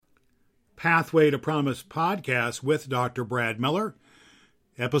Pathway to Promise podcast with Dr. Brad Miller,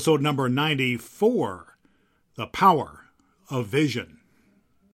 episode number 94, The Power of Vision.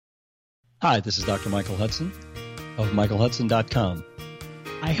 Hi, this is Dr. Michael Hudson of michaelhudson.com.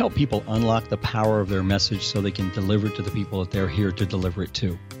 I help people unlock the power of their message so they can deliver it to the people that they're here to deliver it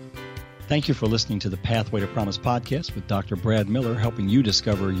to. Thank you for listening to the Pathway to Promise podcast with Dr. Brad Miller, helping you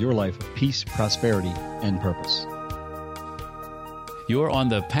discover your life of peace, prosperity, and purpose. You're on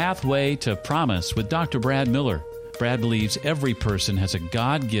the Pathway to Promise with Dr. Brad Miller. Brad believes every person has a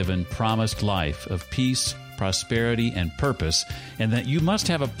God-given promised life of peace, prosperity, and purpose, and that you must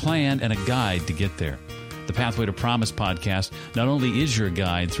have a plan and a guide to get there. The Pathway to Promise podcast not only is your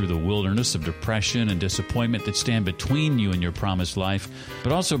guide through the wilderness of depression and disappointment that stand between you and your promised life,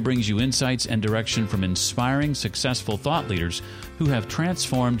 but also brings you insights and direction from inspiring, successful thought leaders who have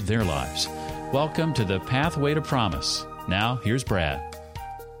transformed their lives. Welcome to the Pathway to Promise. Now, here's Brad.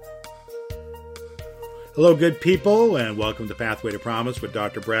 Hello, good people, and welcome to Pathway to Promise with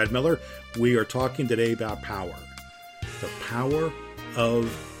Dr. Brad Miller. We are talking today about power. The power of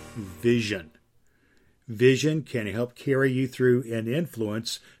vision. Vision can help carry you through an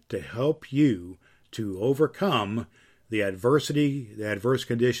influence to help you to overcome the adversity, the adverse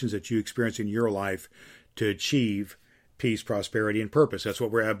conditions that you experience in your life to achieve peace, prosperity, and purpose. That's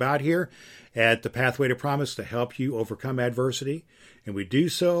what we're about here at the Pathway to Promise, to help you overcome adversity. And we do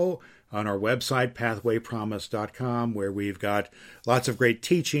so on our website, pathwaypromise.com, where we've got lots of great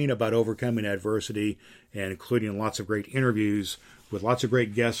teaching about overcoming adversity, and including lots of great interviews with lots of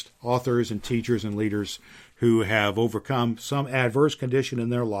great guest authors and teachers and leaders who have overcome some adverse condition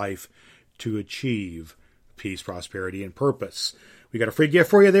in their life to achieve peace, prosperity, and purpose. We got a free gift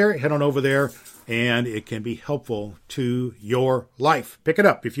for you there. Head on over there, and it can be helpful to your life. Pick it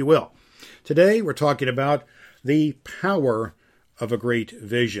up, if you will. Today, we're talking about the power of a great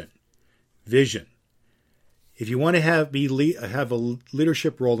vision. Vision. If you want to have a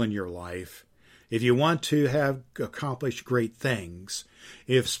leadership role in your life, if you want to have accomplished great things,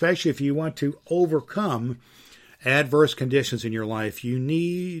 especially if you want to overcome adverse conditions in your life, you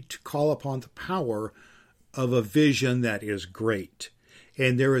need to call upon the power of a vision that is great.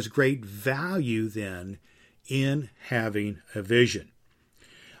 And there is great value then in having a vision.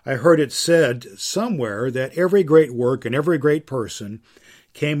 I heard it said somewhere that every great work and every great person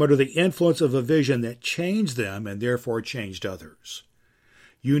came under the influence of a vision that changed them and therefore changed others.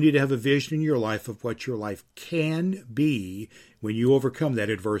 You need to have a vision in your life of what your life can be when you overcome that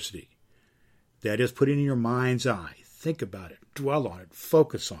adversity. That is, put it in your mind's eye. Think about it, dwell on it,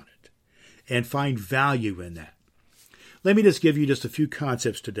 focus on it, and find value in that. Let me just give you just a few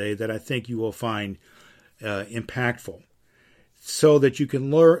concepts today that I think you will find impactful, so that you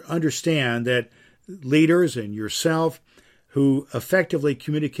can understand that leaders and yourself who effectively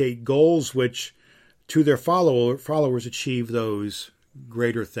communicate goals which to their followers achieve those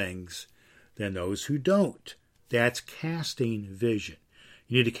greater things than those who don't. That's casting vision.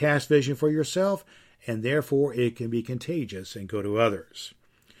 You need to cast vision for yourself, and therefore it can be contagious and go to others.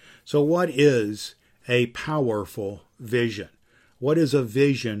 So what is a powerful vision? What is a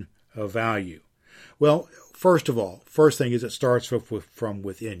vision of value? Well, first of all, first thing is it starts from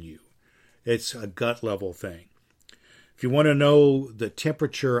within you. It's a gut level thing. If you want to know the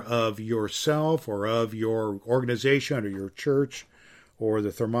temperature of yourself or of your organization or your church or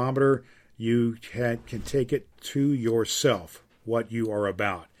the thermometer, you can take it to yourself, what you are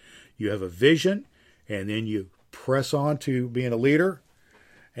about. You have a vision, and then you press on to being a leader,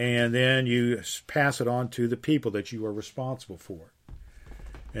 and then you pass it on to the people that you are responsible for.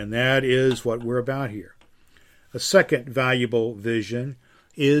 And that is what we're about here. A second valuable vision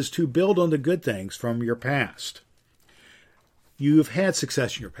is to build on the good things from your past. You've had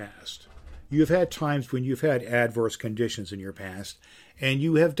success in your past. You've had times when you've had adverse conditions in your past, and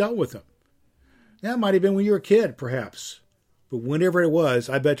you have dealt with them. That might have been when you were a kid, perhaps. But whenever it was,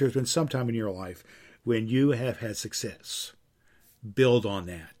 I bet there's been some time in your life when you have had success. Build on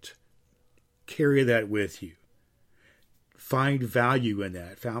that. Carry that with you. Find value in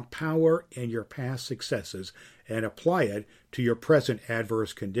that. Found power in your past successes and apply it to your present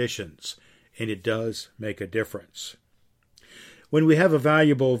adverse conditions. And it does make a difference. When we have a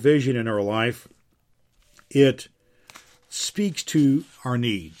valuable vision in our life, it speaks to our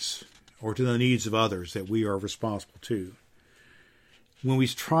needs or to the needs of others that we are responsible to. When we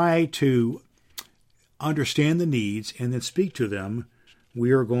try to understand the needs and then speak to them,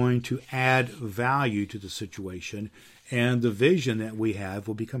 we are going to add value to the situation, and the vision that we have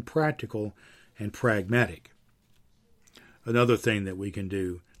will become practical and pragmatic. Another thing that we can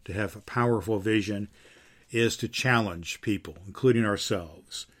do to have a powerful vision is to challenge people, including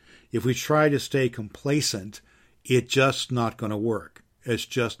ourselves. If we try to stay complacent, it's just not going to work. It's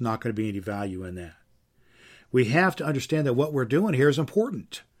just not going to be any value in that. We have to understand that what we're doing here is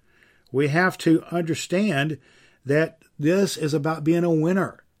important. We have to understand that this is about being a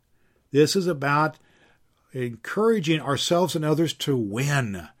winner. This is about encouraging ourselves and others to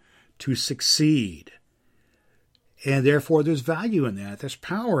win, to succeed. And therefore, there's value in that. There's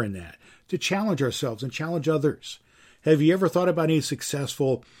power in that, to challenge ourselves and challenge others. Have you ever thought about any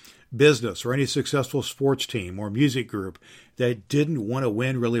successful business or any successful sports team or music group that didn't want to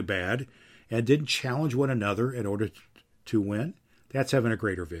win really bad and didn't challenge one another in order to win? That's having a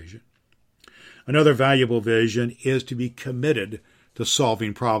greater vision. Another valuable vision is to be committed to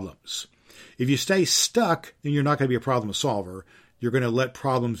solving problems. If you stay stuck, then you're not going to be a problem solver. You're going to let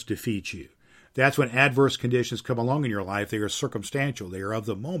problems defeat you. That's when adverse conditions come along in your life. They are circumstantial. They are of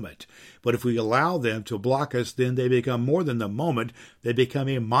the moment. But if we allow them to block us, then they become more than the moment. They become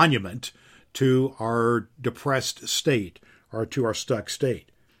a monument to our depressed state or to our stuck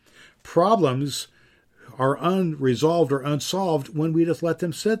state. Problems are unresolved or unsolved when we just let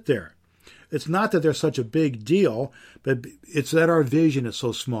them sit there. It's not that they're such a big deal, but it's that our vision is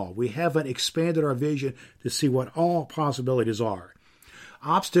so small. We haven't expanded our vision to see what all possibilities are.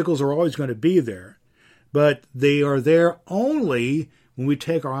 Obstacles are always going to be there, but they are there only when we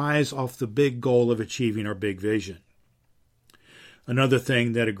take our eyes off the big goal of achieving our big vision. Another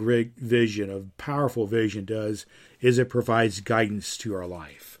thing that a great vision, a powerful vision does, is it provides guidance to our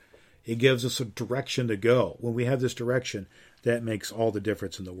life. It gives us a direction to go. When we have this direction, that makes all the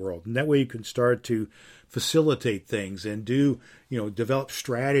difference in the world. And that way you can start to facilitate things and develop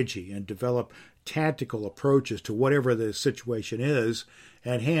strategy and develop tactical approaches to whatever the situation is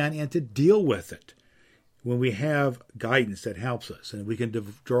at hand and to deal with it. When we have guidance that helps us, and we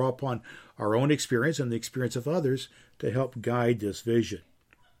can draw upon our own experience and the experience of others to help guide this vision.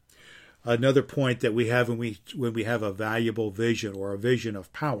 Another point that we have when we have a valuable vision or a vision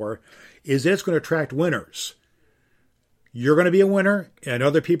of power is that it's going to attract winners. You're going to be a winner, and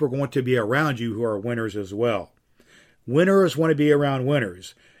other people are going to be around you who are winners as well. Winners want to be around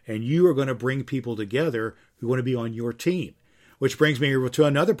winners, and you are going to bring people together who want to be on your team. Which brings me to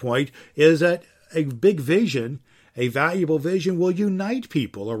another point, is that a big vision, a valuable vision, will unite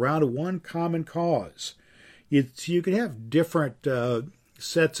people around one common cause. You can have different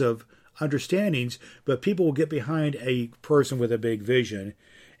sets of understandings, but people will get behind a person with a big vision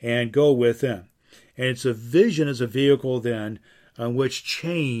and go with them. And it's a vision as a vehicle then on which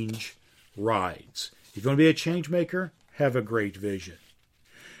change rides. If you want to be a change maker, have a great vision.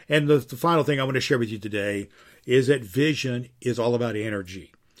 And the final thing I want to share with you today is that vision is all about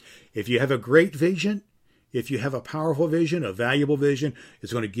energy. If you have a great vision, if you have a powerful vision, a valuable vision,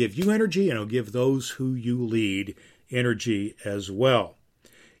 it's going to give you energy and it'll give those who you lead energy as well.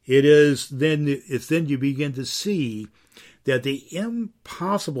 It's then you begin to see that the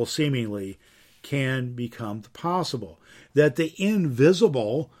impossible seemingly can become the possible, that the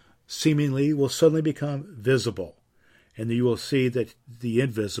invisible seemingly will suddenly become visible, and then you will see that the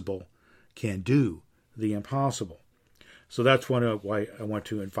invisible can do the impossible. So that's why I want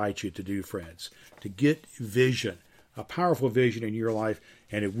to invite you to do, friends, to get vision, a powerful vision in your life,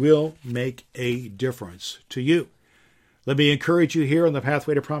 and it will make a difference to you. Let me encourage you here on the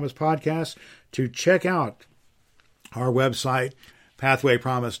Pathway to Promise podcast to check out our website,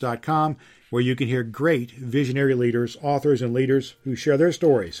 pathwaypromise.com, where you can hear great visionary leaders, authors, and leaders who share their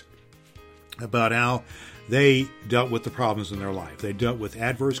stories about how they dealt with the problems in their life. They dealt with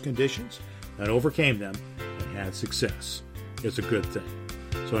adverse conditions and overcame them and had success. It's a good thing.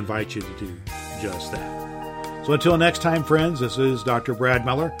 So I invite you to do just that. So until next time, friends, this is Dr. Brad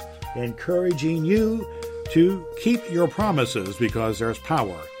Miller, encouraging you to keep your promises because there's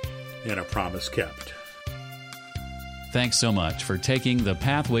power in a promise kept. Thanks so much for taking the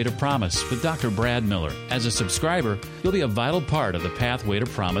Pathway to Promise with Dr. Brad Miller. As a subscriber, you'll be a vital part of the Pathway to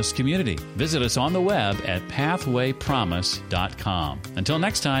Promise community. Visit us on the web at pathwaypromise.com. Until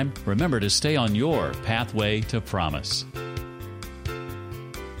next time, remember to stay on your Pathway to Promise.